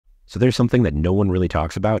So there's something that no one really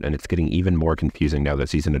talks about, and it's getting even more confusing now that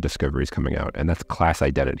Season of Discovery is coming out, and that's class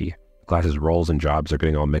identity. Class's roles and jobs are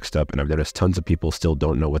getting all mixed up, and I've noticed tons of people still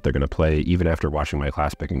don't know what they're going to play even after watching my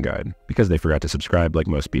class picking guide, because they forgot to subscribe like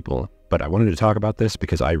most people. But I wanted to talk about this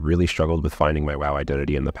because I really struggled with finding my WoW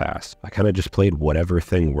identity in the past. I kind of just played whatever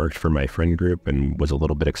thing worked for my friend group and was a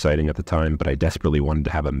little bit exciting at the time, but I desperately wanted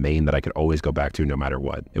to have a main that I could always go back to no matter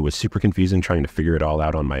what. It was super confusing trying to figure it all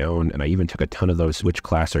out on my own, and I even took a ton of those which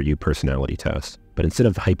class are you personality tests. But instead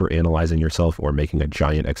of hyper-analyzing yourself or making a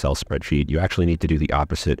giant Excel spreadsheet, you actually need to do the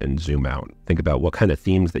opposite and zoom out. Think about what kind of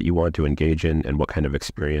themes that you want to engage in and what kind of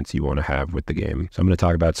experience you want to have with the game. So I'm going to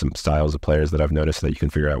talk about some styles of players that I've noticed so that you can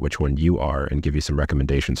figure out which one you are and give you some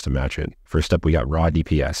recommendations to match it. First up, we got raw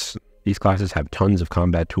DPS. These classes have tons of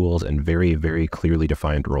combat tools and very, very clearly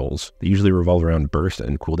defined roles. They usually revolve around burst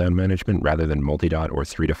and cooldown management rather than multi-dot or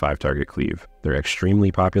 3 to 5 target cleave. They're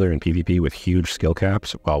extremely popular in PvP with huge skill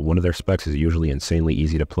caps, while one of their specs is usually insanely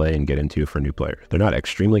easy to play and get into for new players. They're not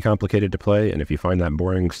extremely complicated to play, and if you find that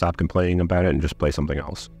boring, stop complaining about it and just play something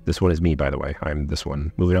else. This one is me, by the way. I'm this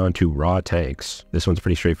one. Moving on to raw tanks. This one's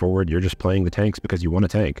pretty straightforward. You're just playing the tanks because you want a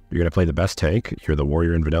tank. You're going to play the best tank. You're the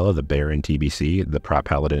warrior in vanilla, the bear in TBC, the prop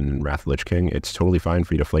paladin in Wrath Lich King. It's totally fine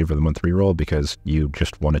for you to flavor the month reroll because you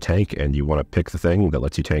just want a tank and you want to pick the thing that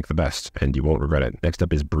lets you tank the best, and you won't regret it. Next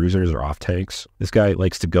up is bruisers or off tanks. This guy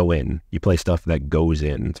likes to go in. You play stuff that goes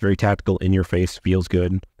in. It's very tactical, in your face, feels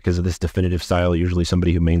good. Because of this definitive style, usually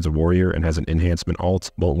somebody who mains a warrior and has an enhancement alt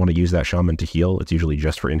won't want to use that shaman to heal. It's usually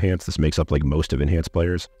just for enhance. This makes up like most of enhance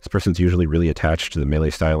players. This person's usually really attached to the melee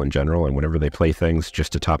style in general, and whenever they play things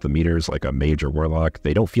just to top the meters like a mage or warlock,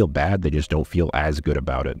 they don't feel bad, they just don't feel as good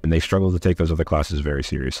about it. And they struggle to take those other classes very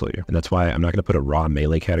seriously. And that's why I'm not going to put a raw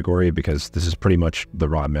melee category, because this is pretty much the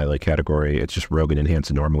raw melee category. It's just rogue and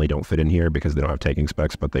enhance normally don't fit in here because they don't have taking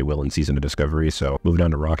specs, but they will in Season of Discovery. So moving on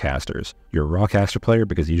to raw casters. You're a raw caster player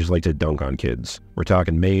because you just like to dunk on kids. We're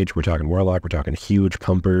talking mage, we're talking warlock, we're talking huge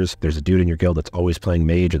pumpers. There's a dude in your guild that's always playing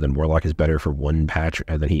mage, and then warlock is better for one patch,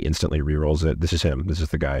 and then he instantly rerolls it. This is him. This is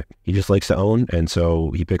the guy. He just likes to own, and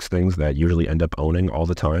so he picks things that usually end up owning all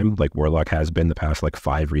the time, like warlock has been the past like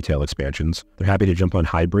 5 retail expansions. They're happy to jump on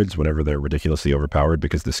hybrids whenever they're ridiculously overpowered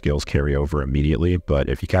because the skills carry over immediately, but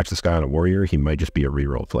if you catch this guy on a warrior, he might just be a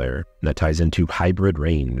reroll player. And that ties into hybrid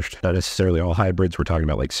ranged. Not necessarily all hybrids. We're talking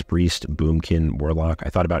about like Spriest, Boomkin, warlock. I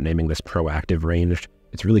thought about naming this proactive ranged.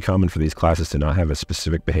 It's really common for these classes to not have a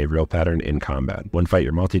specific behavioral pattern in combat. One fight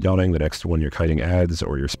you're multi-dotting, the next one you're kiting ads,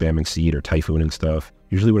 or you're spamming seed or typhooning stuff.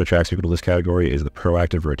 Usually what attracts people to this category is the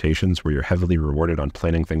proactive rotations, where you're heavily rewarded on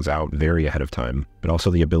planning things out very ahead of time, but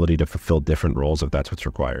also the ability to fulfill different roles if that's what's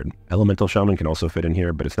required. Elemental Shaman can also fit in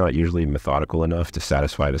here, but it's not usually methodical enough to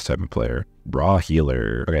satisfy this type of player. Raw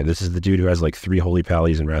healer. Okay, this is the dude who has like 3 holy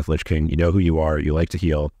pallies in Wrath Lich King. You know who you are, you like to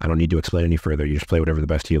heal. I don't need to explain any further, you just play whatever the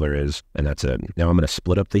best healer is, and that's it. Now I'm going to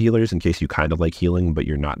split up the healers in case you kind of like healing, but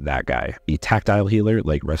you're not that guy. The tactile healer,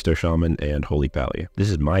 like Resto Shaman and Holy Pally. This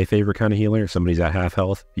is my favorite kind of healer. Somebody's at half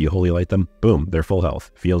health, you holy light them, boom, they're full health.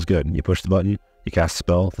 Feels good. You push the button, you cast a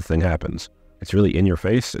spell, the thing happens. It's really in your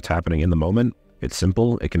face, it's happening in the moment. It's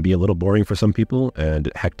simple, it can be a little boring for some people,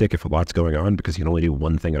 and hectic if a lot's going on because you can only do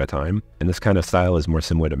one thing at a time. And this kind of style is more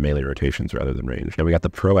similar to melee rotations rather than range. Now we got the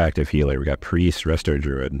proactive healer, we got Priest, Resto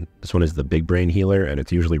Druid. This one is the big brain healer, and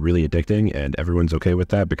it's usually really addicting, and everyone's okay with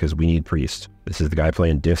that because we need Priest. This is the guy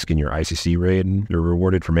playing Disc in your ICC raid. You're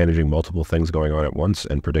rewarded for managing multiple things going on at once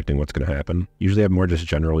and predicting what's going to happen. Usually have more just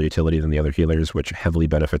general utility than the other healers, which heavily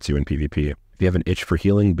benefits you in PvP. If you have an itch for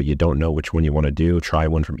healing, but you don't know which one you want to do, try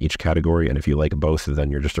one from each category, and if you like both,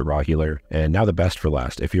 then you're just a raw healer. And now the best for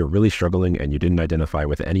last. If you're really struggling and you didn't identify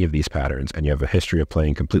with any of these patterns, and you have a history of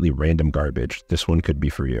playing completely random garbage, this one could be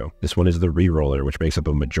for you. This one is the reroller, which makes up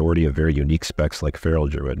a majority of very unique specs like Feral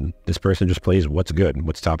Druid. This person just plays what's good,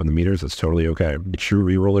 what's topping the meters, that's totally okay. A true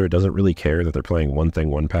reroller doesn't really care that they're playing one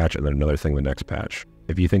thing one patch and then another thing the next patch.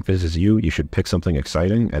 If you think this is you, you should pick something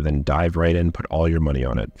exciting and then dive right in, put all your money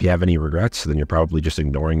on it. If you have any regrets, then you're probably just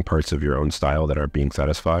ignoring parts of your own style that aren't being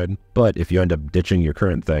satisfied. But if you end up ditching your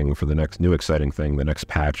current thing for the next new exciting thing, the next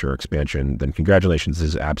patch or expansion, then congratulations, this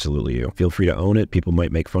is absolutely you. Feel free to own it. People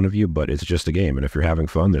might make fun of you, but it's just a game. And if you're having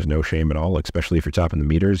fun, there's no shame at all, especially if you're topping the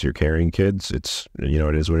meters, you're carrying kids. It's, you know,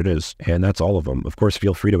 it is what it is. And that's all of them. Of course,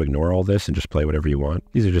 feel free to ignore all this and just play whatever you want.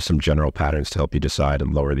 These are just some general patterns to help you decide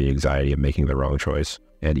and lower the anxiety of making the wrong choice.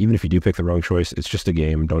 And even if you do pick the wrong choice, it's just a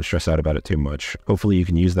game. Don't stress out about it too much. Hopefully you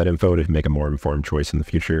can use that info to make a more informed choice in the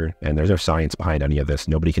future. And there's no science behind any of this.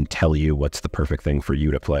 Nobody can tell you what's the perfect thing for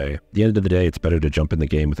you to play. At the end of the day, it's better to jump in the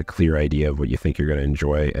game with a clear idea of what you think you're going to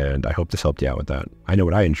enjoy, and I hope this helped you out with that. I know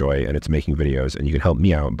what I enjoy, and it's making videos, and you can help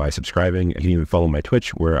me out by subscribing. You can even follow my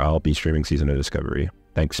Twitch, where I'll be streaming Season of Discovery.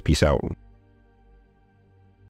 Thanks, peace out.